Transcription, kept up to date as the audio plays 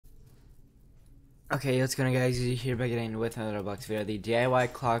Okay, what's going on, guys? You here back again with another ROBLOX video. The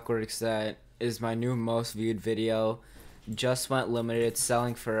DIY Clockwork set is my new most viewed video. Just went limited. It's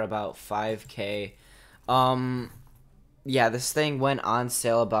selling for about 5K. Yeah, this thing went on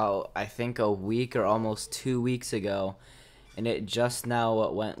sale about, I think, a week or almost 2 weeks ago. And it just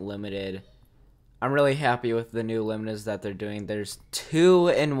now went limited. I'm really happy with the new limiteds that they're doing. There's 2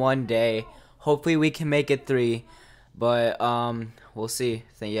 in one day. Hopefully we can make it 3. But, we'll see.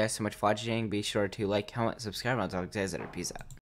 Thank you guys so much for watching. Be sure to like, comment, subscribe, and I'll talk to you guys later. Peace out.